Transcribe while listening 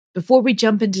Before we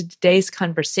jump into today's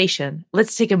conversation,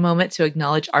 let's take a moment to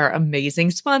acknowledge our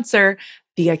amazing sponsor,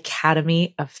 the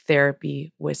Academy of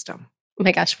Therapy Wisdom. Oh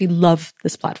my gosh, we love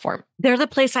this platform. They're the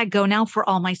place I go now for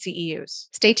all my CEUs.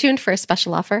 Stay tuned for a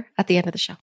special offer at the end of the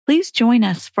show. Please join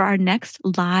us for our next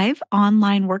live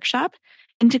online workshop,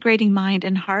 Integrating Mind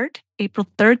and Heart, April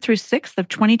 3rd through 6th of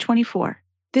 2024.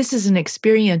 This is an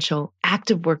experiential,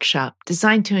 active workshop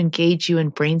designed to engage you in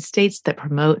brain states that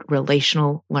promote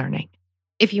relational learning.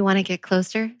 If you want to get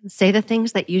closer, say the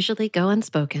things that usually go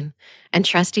unspoken and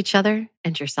trust each other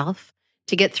and yourself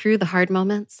to get through the hard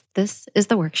moments. This is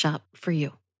the workshop for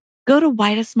you. Go to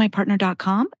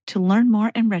whydoesmypartner.com to learn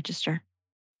more and register.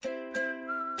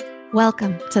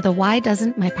 Welcome to the Why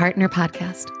Doesn't My Partner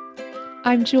podcast.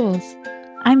 I'm Jules.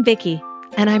 I'm Vicky.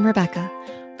 And I'm Rebecca.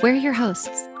 We're your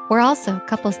hosts. We're also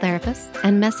couples therapists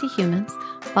and messy humans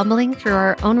bumbling through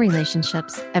our own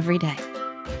relationships every day.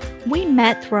 We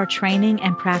met through our training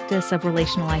and practice of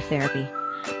relational life therapy.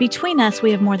 Between us, we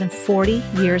have more than 40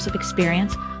 years of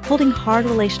experience holding hard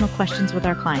relational questions with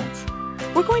our clients.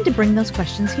 We're going to bring those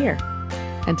questions here.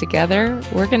 And together,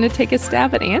 we're going to take a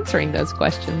stab at answering those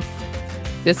questions.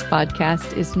 This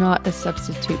podcast is not a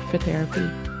substitute for therapy.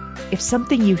 If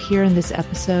something you hear in this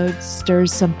episode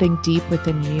stirs something deep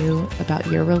within you about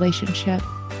your relationship,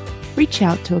 reach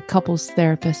out to a couples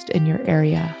therapist in your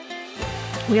area.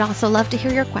 We also love to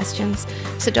hear your questions,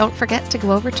 so don't forget to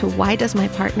go over to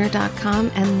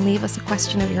whydoesmypartner.com and leave us a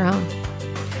question of your own.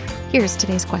 Here's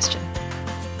today's question.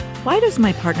 Why does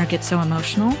my partner get so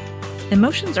emotional?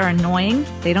 Emotions are annoying.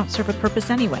 They don't serve a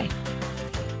purpose anyway.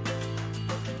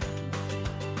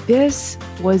 This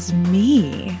was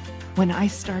me when I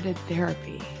started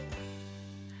therapy.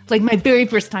 Like my very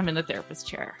first time in the therapist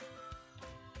chair.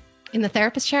 In the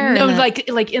therapist chair? No, like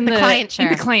in the client chair.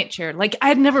 In the client chair. Like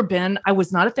I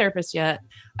was not a therapist yet.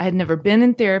 I had never been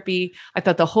in therapy. I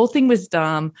thought the whole thing was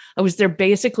dumb. I was there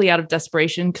basically out of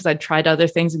desperation because I'd tried other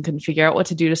things and couldn't figure out what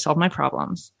to do to solve my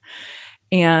problems.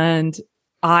 And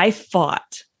I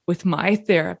fought with my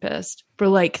therapist for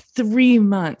like 3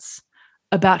 months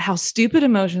about how stupid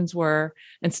emotions were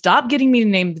and stop getting me to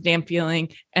name the damn feeling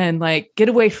and like get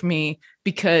away from me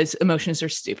because emotions are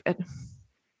stupid.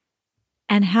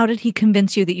 And how did he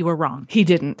convince you that you were wrong? He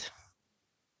didn't.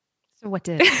 So what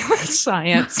did?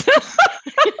 Science. All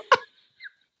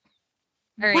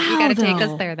right, Wow, you got to take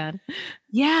though. us there then.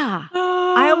 Yeah.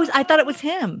 I thought it was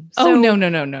him. Oh,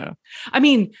 no. I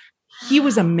mean, he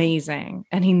was amazing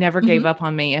and he never gave up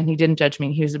on me and he didn't judge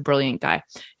me. He was a brilliant guy.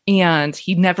 And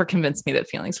he never convinced me that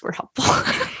feelings were helpful.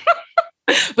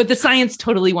 But the science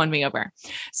totally won me over.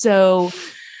 So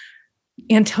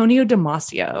Antonio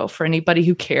Damasio, for anybody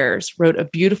who cares, wrote a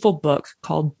beautiful book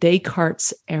called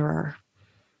Descartes' Error.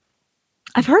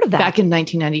 I've heard of that. Back in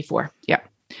 1994. Yeah.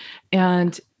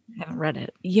 And I haven't read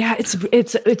it. yeah,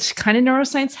 it's kind of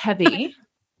neuroscience heavy.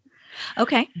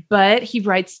 Okay. But he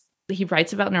writes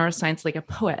about neuroscience like a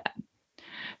poet.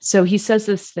 So he says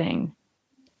this thing,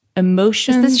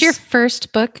 emotions. Is this your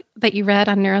first book that you read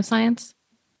on neuroscience?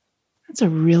 That's a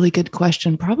really good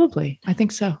question. Probably. I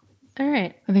think so. All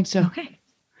right. I think so. Okay.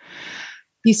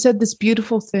 He said this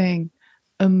beautiful thing,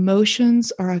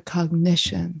 emotions are a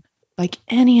cognition like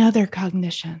any other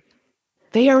cognition.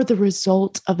 They are the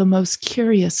result of a most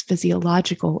curious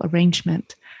physiological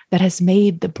arrangement that has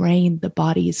made the brain the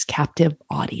body's captive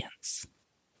audience.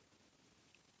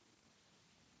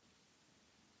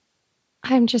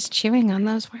 I'm just chewing on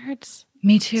those words.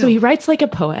 Me too. So he writes like a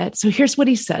poet. So here's what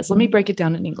he says. Let me break it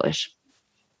down in English.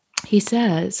 He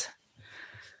says,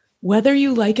 whether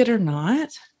you like it or not,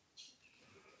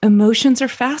 emotions are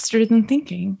faster than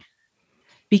thinking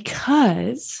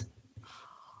because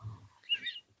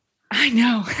I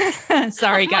know.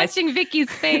 Sorry, guys. Watching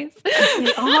Vicky's face.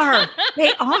 They are.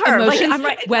 Emotions, I'm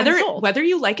right. whether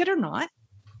you like it or not,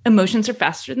 emotions are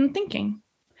faster than thinking.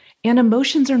 And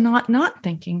emotions are not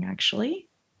thinking, actually.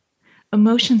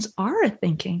 Emotions are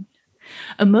thinking.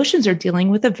 Emotions are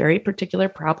dealing with a very particular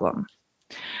problem.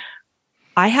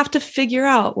 I have to figure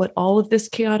out what all of this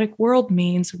chaotic world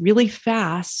means really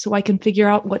fast so I can figure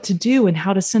out what to do and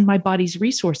how to send my body's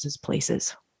resources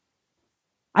places.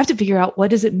 I have to figure out, what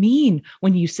does it mean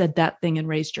when you said that thing and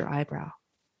raised your eyebrow,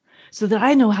 so that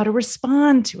I know how to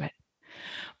respond to it.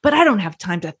 But I don't have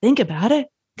time to think about it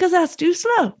because that's too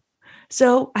slow.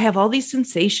 So I have all these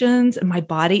sensations and my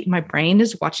brain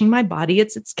is watching my body.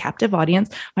 It's its captive audience.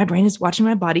 My brain is watching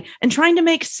my body and trying to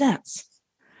make sense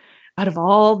out of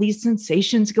all these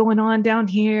sensations going on down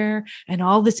here and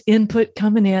all this input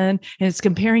coming in, and it's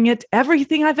comparing it to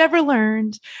everything I've ever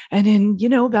learned. And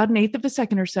in, about an eighth of a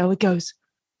second or so, it goes,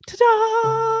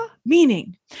 ta-da!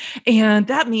 meaning. And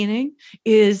that meaning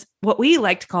is what we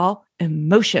like to call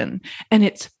emotion. And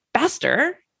it's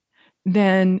faster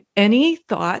than any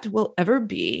thought will ever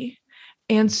be.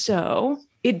 And so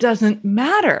it doesn't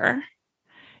matter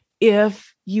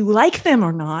if you like them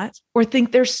or not, or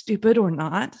think they're stupid or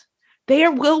not,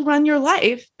 will run your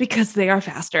life because they are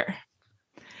faster.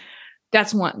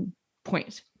 That's one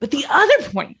point. But the other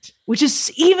point, which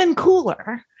is even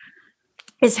cooler,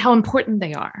 is how important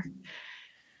they are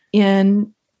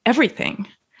in everything.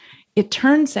 It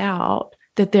turns out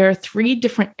that there are 3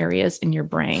 different areas in your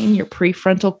brain: your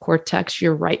prefrontal cortex,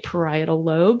 your right parietal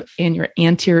lobe, and your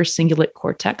anterior cingulate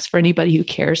cortex. For anybody who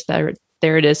cares, there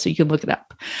it is, so you can look it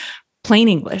up. Plain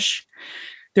English.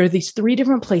 There are these 3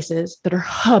 different places that are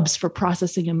hubs for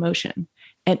processing emotion.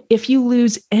 And if you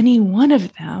lose any one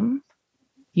of them,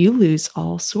 you lose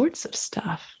all sorts of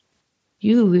stuff.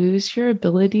 You lose your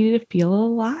ability to feel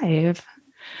alive.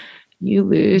 You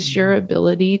lose your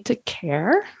ability to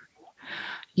care.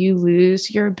 You lose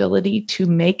your ability to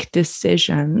make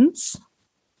decisions.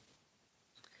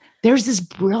 There's this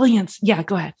brilliance. Yeah,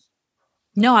 go ahead.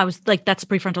 No, I was like, that's a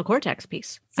prefrontal cortex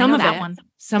piece. Some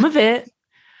of it,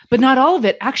 but not all of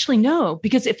it. Actually, no,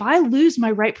 because if I lose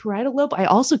my right parietal lobe, I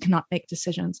also cannot make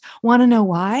decisions. Want to know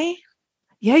why?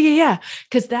 Yeah.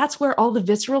 Because that's where all the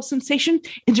visceral sensation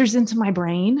enters into my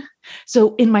brain.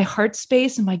 So in my heart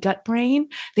space and my gut brain,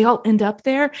 they all end up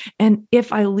there. And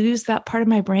if I lose that part of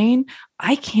my brain,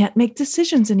 I can't make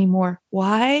decisions anymore.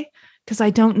 Why? Because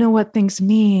I don't know what things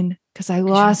mean, because I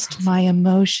lost my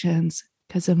emotions,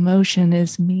 because emotion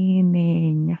is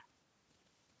meaning.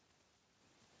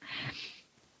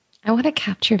 I want to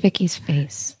capture Vicki's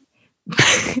face.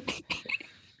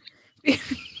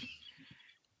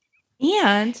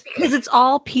 And because it's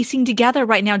all piecing together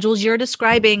right now. Jules, you're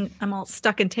describing, I'm all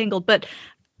stuck and tangled, but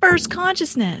first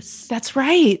consciousness. that's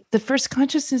right. The first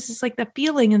consciousness is like the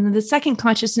feeling. And then the second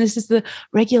consciousness is the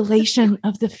regulation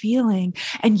of the feeling.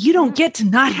 And you don't get to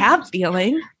not have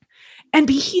feeling and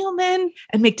be human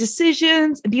and make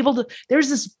decisions and be able to. There's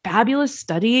this fabulous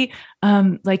study,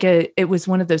 it was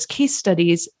one of those case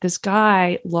studies. This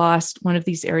guy lost one of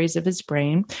these areas of his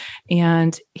brain,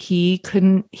 and he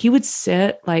would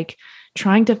sit like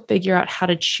trying to figure out how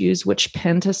to choose which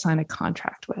pen to sign a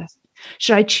contract with.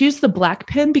 Should I choose the black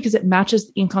pen because it matches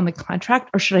the ink on the contract,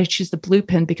 or should I choose the blue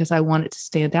pen because I want it to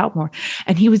stand out more?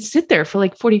 And he would sit there for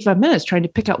like 45 minutes trying to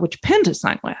pick out which pen to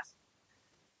sign with.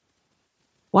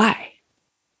 Why?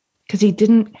 Because he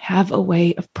didn't have a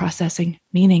way of processing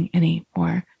meaning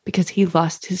anymore, because he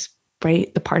lost his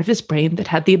brain, the part of his brain that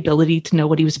had the ability to know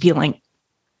what he was feeling.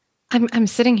 I'm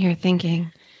sitting here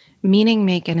thinking meaning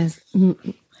making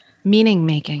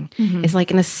is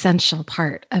like an essential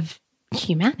part of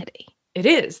humanity. It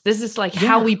is. This is like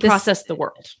how we process the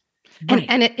world.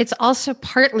 And it's also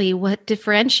partly what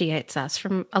differentiates us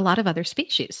from a lot of other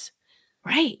species.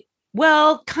 Right.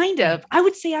 Well, kind of. I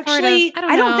would say actually,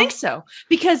 I don't think so,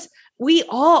 because we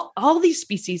all these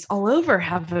species all over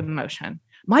have emotion.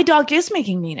 My dog is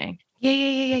making meaning.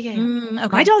 Yeah. Okay.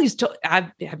 My dog is.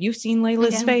 Have you seen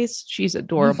Layla's face? She's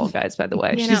adorable, guys. By the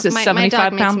way, she's a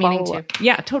 75-pound ball.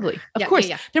 Yeah, totally. Of course,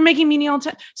 they're making meaning all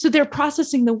the time. So they're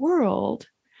processing the world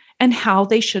and how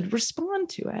they should respond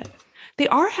to it. They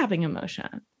are having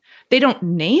emotion. They don't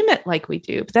name it like we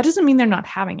do, but that doesn't mean they're not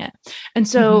having it. And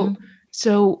so.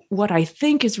 So what I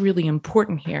think is really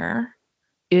important here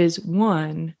is,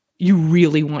 one, you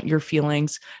really want your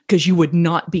feelings because you would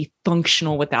not be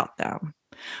functional without them.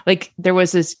 Like there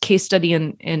was this case study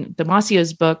in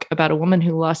Damasio's book about a woman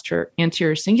who lost her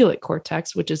anterior cingulate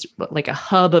cortex, which is like a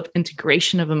hub of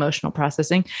integration of emotional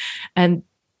processing. And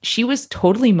she was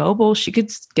totally mobile. She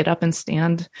could get up and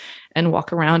stand and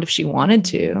walk around if she wanted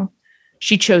to.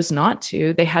 She chose not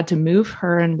to. They had to move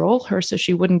her and roll her so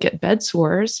she wouldn't get bed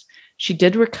sores. She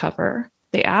did recover.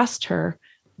 They asked her,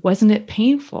 wasn't it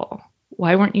painful?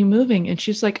 Why weren't you moving? And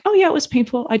she's like, oh yeah, it was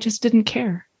painful. I just didn't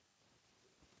care.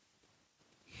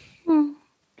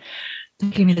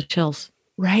 Give me the chills.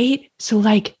 Right? So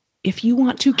like, if you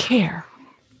want to care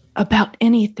about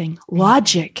anything,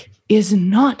 logic is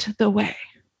not the way.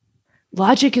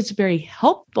 Logic is very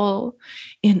helpful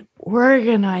in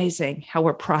organizing how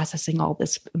we're processing all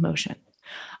this emotion.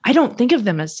 I don't think of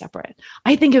them as separate.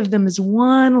 I think of them as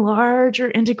one larger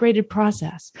integrated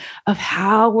process of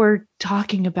how we're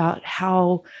talking about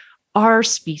how our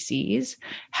species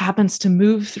happens to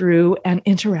move through and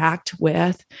interact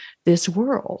with this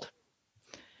world.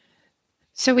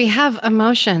 So we have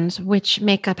emotions which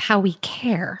make up how we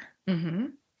care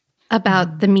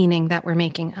about the meaning that we're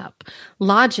making up.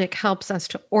 Logic helps us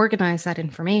to organize that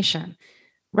information.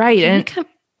 Right.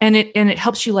 And it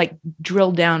helps you like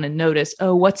drill down and notice,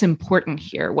 oh, what's important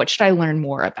here? What should I learn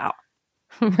more about?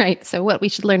 Right. So what we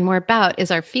should learn more about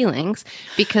is our feelings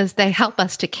because they help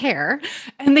us to care.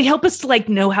 And they help us to like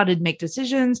know how to make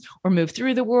decisions or move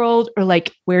through the world or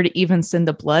like where to even send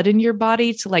the blood in your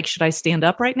body to like, should I stand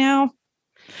up right now?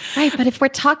 Right. But if we're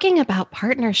talking about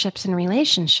partnerships and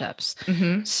relationships,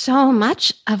 so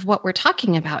much of what we're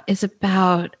talking about is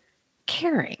about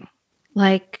caring.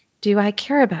 Like, do I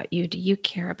care about you? Do you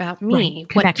care about me?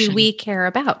 Right. What do we care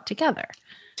about together?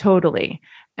 Totally.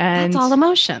 And that's all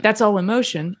emotion. That's all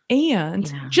emotion.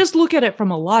 And just look at it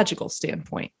from a logical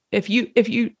standpoint. If you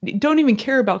don't even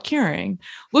care about caring,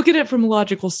 look at it from a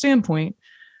logical standpoint.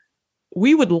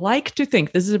 We would like to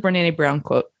think, this is a Brené Brown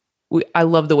quote. I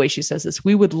love the way she says this.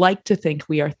 We would like to think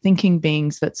we are thinking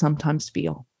beings that sometimes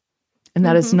feel. And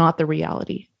that is not the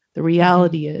reality. The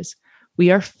reality is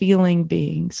we are feeling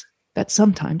beings that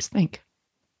sometimes think.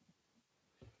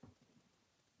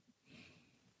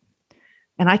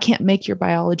 And I can't make your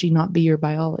biology not be your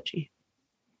biology.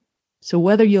 So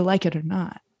whether you like it or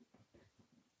not,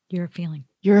 You're a feeling.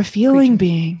 You're a feeling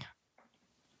being.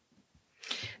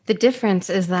 The difference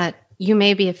is that you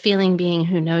may be a feeling being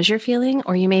who knows you're feeling,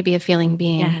 or you may be a feeling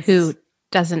being who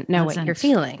doesn't know what you're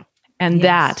feeling. And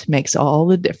that makes all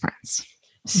the difference.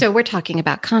 So we're talking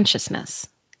about consciousness.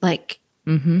 Like,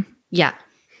 yeah.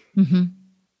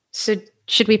 So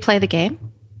should we play the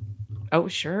game? Oh,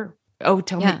 sure. Oh,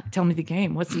 tell me the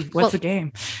game. What's the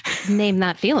game? Name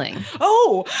that feeling.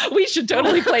 Oh, we should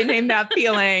totally play Name That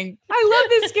Feeling. I love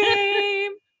this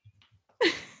game.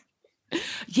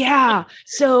 Yeah.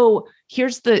 So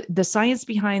here's the science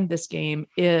behind this game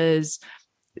is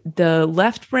the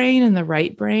left brain and the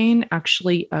right brain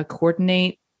actually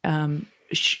coordinate shushing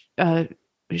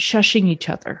each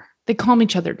other. They calm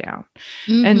each other down.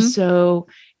 And so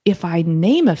if I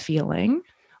name a feeling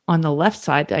on the left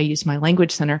side, I use my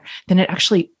language center, then it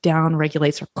actually down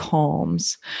regulates or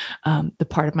calms the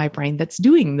part of my brain that's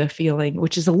doing the feeling,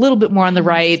 which is a little bit more on the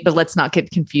right, but let's not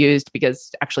get confused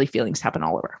because actually feelings happen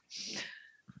all over.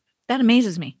 That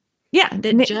amazes me. Yeah.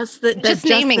 Just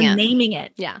naming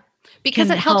it. Yeah. Because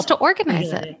it helps to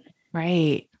organize it.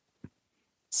 Right.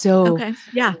 So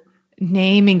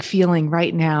naming feeling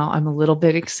right now, I'm a little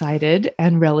bit excited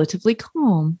and relatively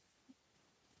calm.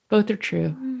 Both are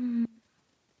true.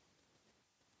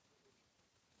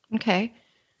 Okay.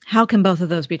 How can both of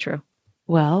those be true?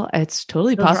 Well, it's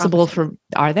totally possible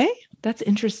are they? That's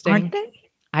interesting. Aren't they?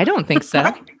 I don't think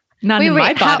so. Not in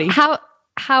my body.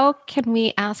 How can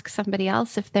we ask somebody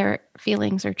else if their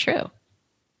feelings are true?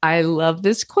 I love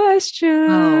this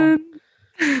question.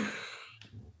 Oh.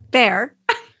 Fair.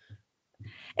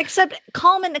 Except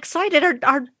calm and excited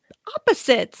are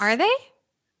opposites. Are they?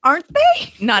 Aren't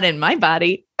they? Not in my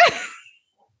body.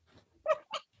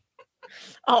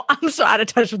 Oh, I'm so out of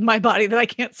touch with my body that I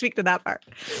can't speak to that part.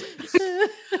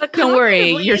 Don't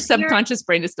worry. Your subconscious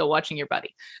brain is still watching your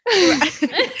body.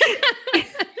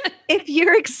 If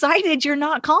you're excited, you're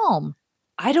not calm.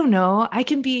 I don't know. I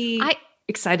can be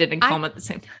excited and calm at the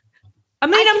same time. I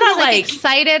mean, I'm not like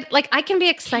excited. Like I can be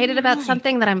excited about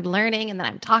something that I'm learning and that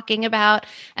I'm talking about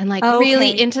and like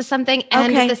really into something.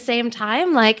 And at the same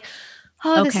time, like,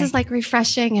 this is like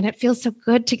refreshing and it feels so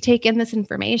good to take in this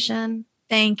information.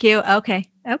 Thank you. Okay.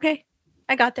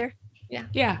 I got there.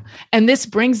 Yeah. And this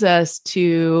brings us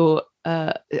to,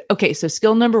 so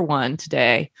skill number 1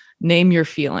 today, name your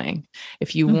feeling.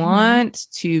 If you want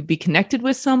to be connected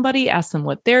with somebody, ask them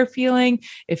what they're feeling.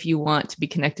 If you want to be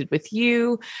connected with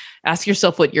you, ask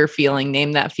yourself what you're feeling.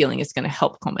 Name that feeling. Is going to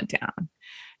help calm it down.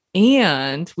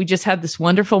 And we just had this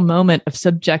wonderful moment of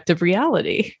subjective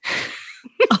reality.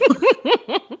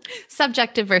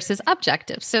 Subjective versus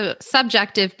objective. So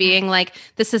subjective being like,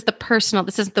 this is the personal,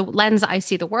 this is the lens I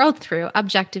see the world through.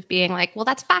 Objective being like, well,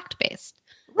 that's fact-based.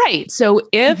 Right. So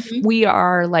if we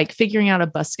are like figuring out a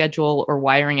bus schedule or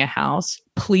wiring a house,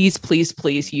 please, please,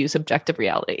 please use objective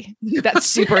reality. That's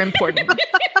super important.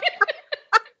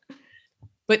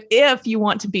 But if you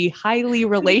want to be highly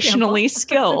relationally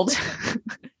skilled,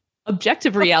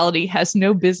 objective reality has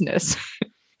no business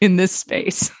in this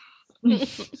space.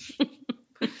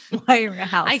 Wiring a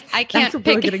house. I can't pick a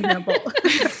really good example.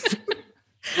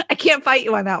 I can't fight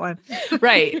you on that one.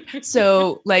 Right.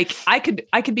 So like I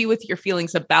could be with your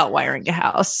feelings about wiring a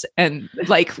house and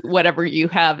like whatever you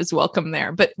have is welcome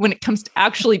there. But when it comes to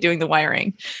actually doing the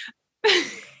wiring.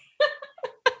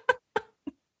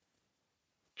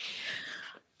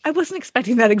 I wasn't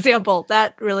expecting that example.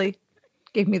 That really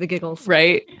gave me the giggles.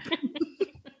 Right.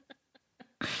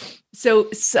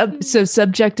 So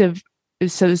subjective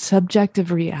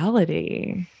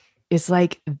reality is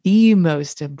like the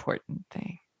most important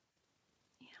thing.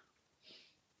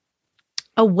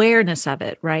 awareness of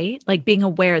it, right? Like being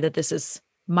aware that this is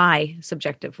my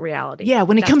subjective reality. Yeah.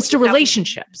 When it That's comes what to that was.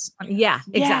 relationships. Yeah,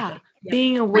 exactly. Yeah.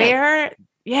 Being aware.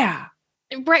 Yeah.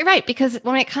 Right. Because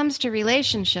when it comes to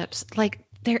relationships, like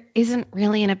there isn't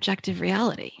really an objective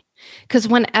reality. Because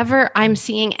whenever I'm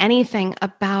seeing anything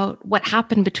about what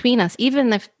happened between us,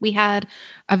 even if we had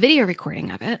a video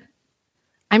recording of it,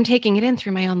 I'm taking it in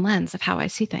through my own lens of how I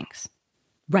see things.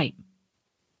 Right.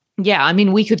 Yeah. I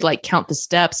mean, we could like count the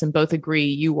steps and both agree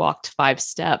you walked 5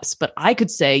 steps, but I could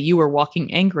say you were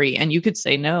walking angry and you could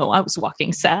say, no, I was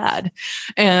walking sad.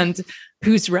 And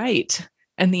who's right?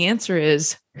 And the answer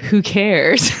is, who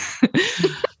cares?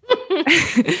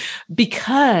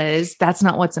 Because that's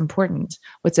not what's important.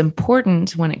 What's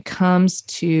important when it comes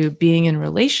to being in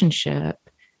relationship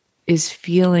is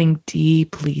feeling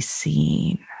deeply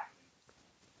seen.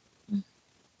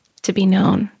 To be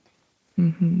known.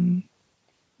 Mm-hmm.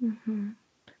 Mm-hmm.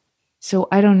 So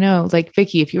I don't know, like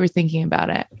Vicki, if you were thinking about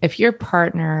it, if your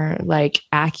partner like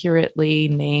accurately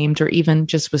named or even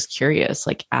just was curious,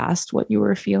 like asked what you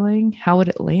were feeling, how would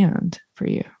it land for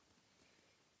you?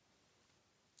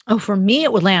 Oh, for me,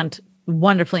 it would land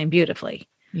wonderfully and beautifully.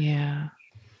 Yeah.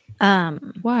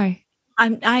 Why?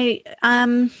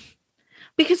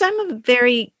 Because I'm a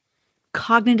very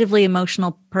cognitively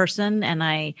emotional person and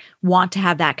I want to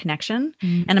have that connection.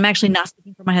 Mm-hmm. And I'm actually not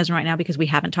speaking for my husband right now because we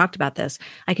haven't talked about this.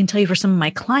 I can tell you for some of my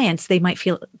clients, they might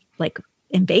feel like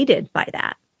invaded by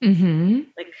that. Mm-hmm.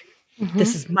 Like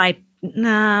this is my,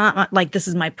 like this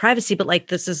is my privacy, but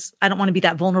like I don't want to be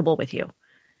that vulnerable with you.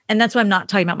 And that's why I'm not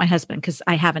talking about my husband because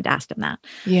I haven't asked him that.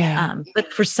 Yeah.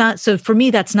 But so for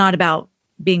me, that's not about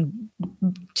being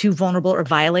too vulnerable or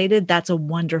violated. That's a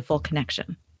wonderful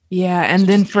connection. Yeah. And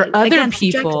then for other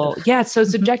people, it's so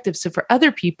subjective. So for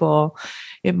other people,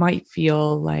 it might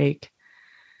feel like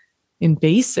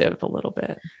invasive a little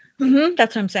bit. Mm-hmm.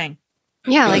 That's what I'm saying.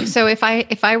 Yeah. Like, so if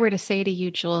I were to say to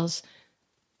you, Jules,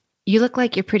 you look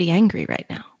like you're pretty angry right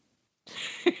now.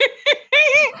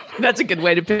 That's a good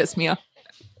way to piss me off.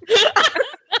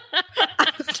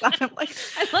 I'm like,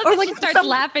 I love or like she starts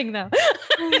laughing though.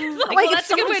 That's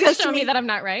a good way to show me that I'm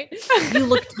not right. You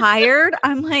look tired.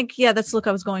 I'm like, yeah, that's the look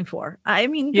I was going for. I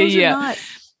mean, those are not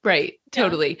right.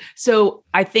 Totally. Yeah. So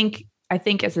I think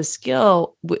as a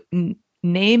skill,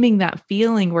 naming that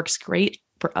feeling works great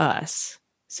for us.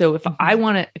 So if I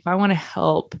want to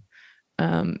help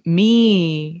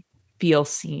me feel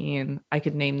seen, I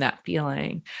could name that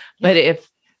feeling. Yeah.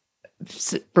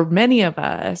 But for many of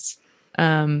us,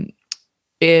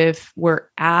 if we're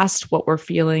asked what we're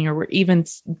feeling, or we're even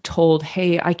told,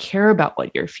 hey, I care about what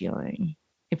you're feeling,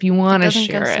 if you want to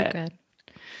share it. Good.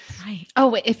 Right.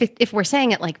 Oh, if we're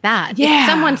saying it like that, if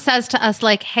someone says to us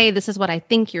like, hey, this is what I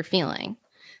think you're feeling,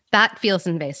 that feels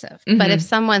invasive. Mm-hmm. But if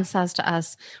someone says to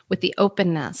us with the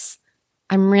openness,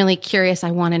 I'm really curious,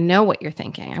 I want to know what you're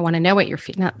thinking. I want to know what you're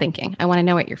not thinking. I want to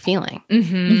know what you're feeling.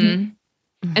 Mm-hmm. Mm-hmm.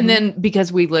 Mm-hmm. And then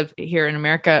because we live here in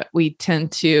America, we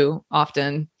tend to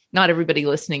often, not everybody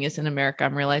listening is in America.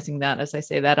 I'm realizing that as I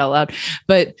say that out loud.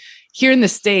 But here in the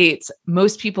States,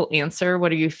 most people answer,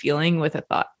 what are you feeling, with a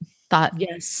thought.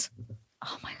 Yes.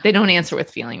 Oh my God. They don't answer with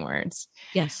feeling words.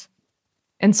 Yes.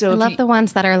 And so I love the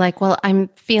ones that are like, well, I'm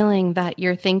feeling that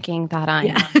you're thinking that I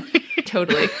am.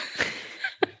 Totally.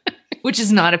 Which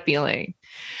is not a feeling.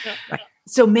 Yeah. Right.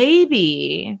 So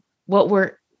maybe what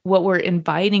we're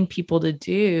inviting people to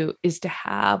do is to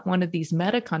have one of these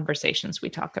meta conversations we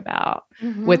talk about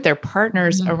with their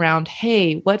partners around,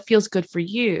 hey, what feels good for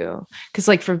you? Because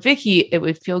like for Vicki, it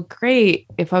would feel great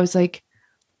if I was like,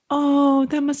 oh,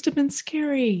 that must have been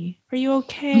scary. Are you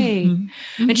okay?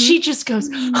 Mm-hmm. And she just goes,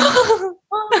 oh,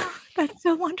 that's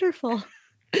so wonderful.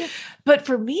 But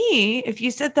for me, if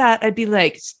you said that, I'd be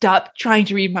like, stop trying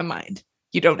to read my mind.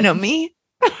 You don't know me.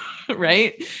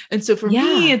 Right. And so for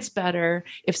me, it's better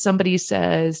if somebody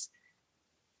says,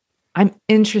 I'm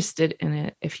interested in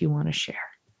it if you want to share.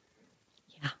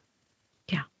 Yeah.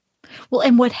 Yeah. Well,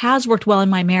 and what has worked well in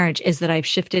my marriage is that I've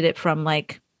shifted it from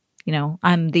like,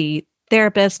 I'm the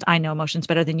therapist. I know emotions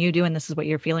better than you do. And this is what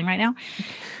you're feeling right now,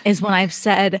 is when I've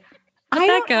said,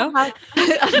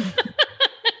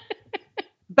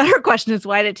 Better question is,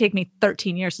 why did it take me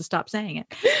 13 years to stop saying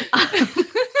it?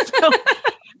 So,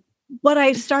 what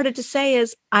I started to say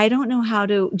is, I don't know how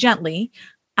to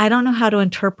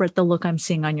interpret the look I'm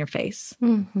seeing on your face.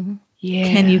 Mm-hmm. Yeah.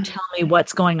 Can you tell me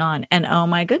what's going on? And oh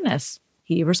my goodness,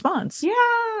 he responds. Yeah.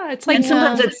 It's like,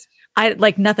 sometimes it's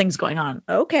nothing's going on.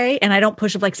 Okay. And I don't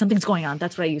push it like something's going on.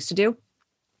 That's what I used to do.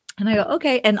 And I go,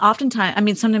 okay. And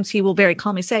oftentimes, sometimes he will very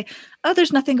calmly say, oh,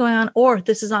 there's nothing going on, or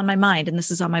this is on my mind and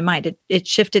this is on my mind. It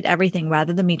shifted everything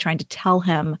rather than me trying to tell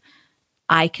him,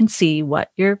 I can see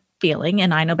what you're feeling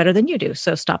and I know better than you do.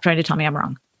 So stop trying to tell me I'm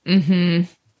wrong. Mm-hmm.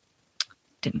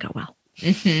 Didn't go well.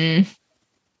 Mm-hmm.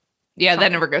 Yeah,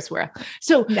 that never goes well.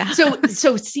 So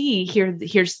see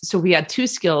here's so we had two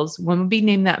skills. One would be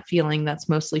name that feeling, that's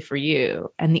mostly for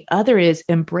you. And the other is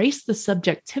embrace the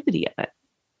subjectivity of it.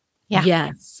 Yeah.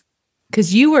 Yes.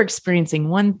 Because you were experiencing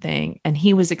one thing and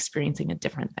he was experiencing a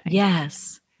different thing.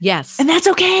 Yes. Yes. And that's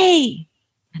okay.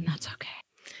 And that's okay.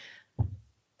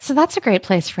 So that's a great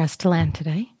place for us to land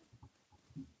today.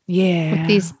 Yeah.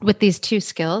 With these two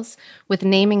skills, with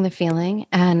naming the feeling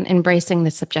and embracing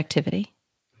the subjectivity.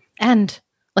 And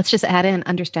let's just add in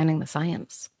understanding the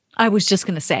science. I was just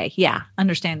going to say,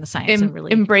 understand the science and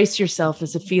really embrace yourself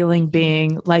as a feeling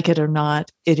being, like it or not,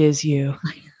 it is you.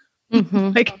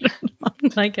 Mm-hmm.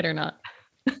 Like it or not.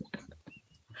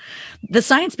 The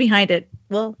science behind it.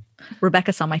 Well,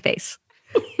 Rebecca saw my face.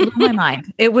 Blew my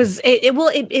mind.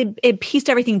 It pieced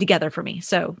everything together for me.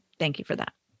 So thank you for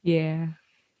that. Yeah.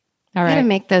 All right. right. To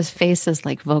make those faces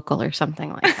like vocal or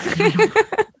something like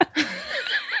that.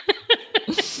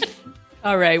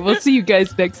 All right. We'll see you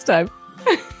guys next time.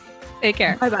 Take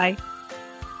care. Bye-bye.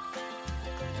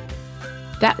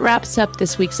 That wraps up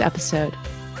this week's episode.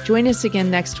 Join us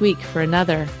again next week for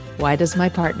another Why Does My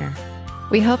Partner?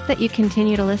 We hope that you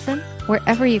continue to listen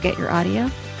wherever you get your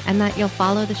audio and that you'll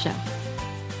follow the show.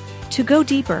 To go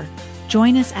deeper,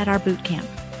 join us at our boot camp.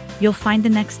 You'll find the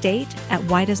next date at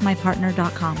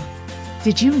whydoesmypartner.com.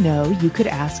 Did you know you could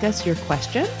ask us your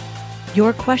question?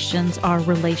 Your questions are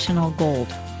relational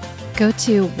gold. Go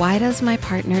to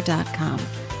whydoesmypartner.com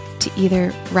to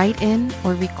either write in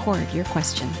or record your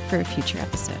question for a future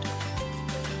episode.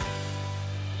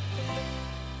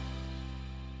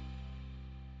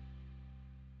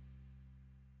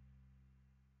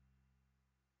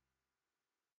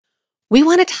 We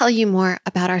want to tell you more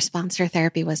about our sponsor,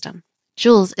 Therapy Wisdom.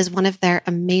 Jules is one of their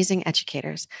amazing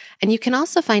educators, and you can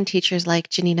also find teachers like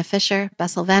Janina Fisher,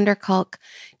 Bessel van der Kolk,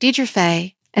 Deidre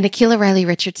Fay, and Akila Riley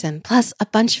Richardson, plus a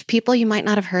bunch of people you might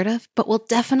not have heard of, but will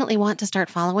definitely want to start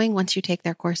following once you take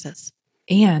their courses.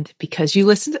 And because you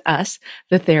listen to us,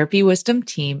 the Therapy Wisdom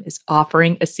team is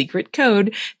offering a secret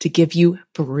code to give you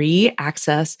free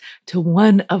access to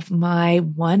one of my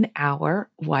 1-hour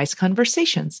Wise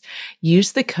Conversations.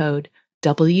 Use the code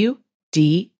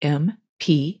WDMP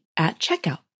at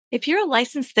checkout. If you're a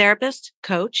licensed therapist,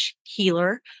 coach,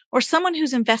 healer, or someone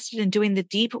who's invested in doing the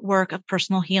deep work of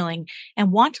personal healing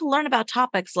and want to learn about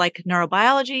topics like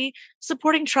neurobiology,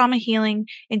 supporting trauma healing,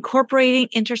 incorporating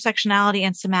intersectionality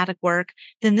and somatic work,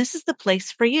 then this is the place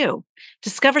for you.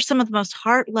 Discover some of the most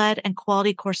heart-led and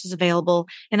quality courses available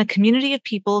in a community of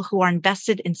people who are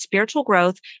invested in spiritual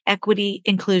growth, equity,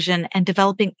 inclusion, and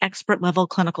developing expert-level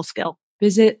clinical skill.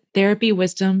 Visit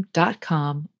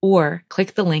therapywisdom.com or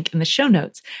click the link in the show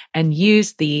notes and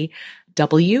use the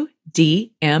WDMP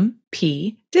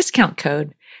discount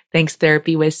code. Thanks,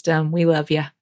 Therapy Wisdom. We love you.